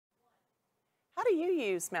How do you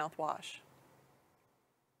use mouthwash?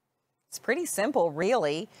 It's pretty simple,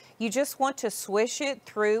 really. You just want to swish it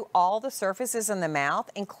through all the surfaces in the mouth,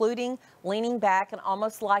 including leaning back and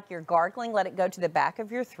almost like you're gargling. Let it go to the back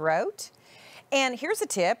of your throat. And here's a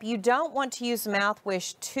tip. You don't want to use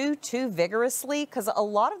mouthwash too vigorously because a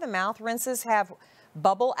lot of the mouth rinses have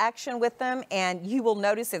bubble action with them, and you will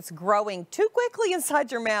notice it's growing too quickly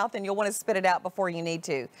inside your mouth and you'll want to spit it out before you need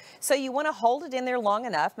to. So you want to hold it in there long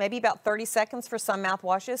enough, maybe about 30 seconds for some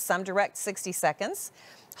mouthwashes, some direct 60 seconds.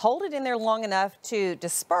 Hold it in there long enough to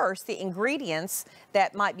disperse the ingredients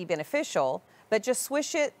that might be beneficial, but just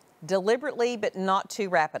swish it deliberately but not too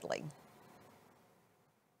rapidly.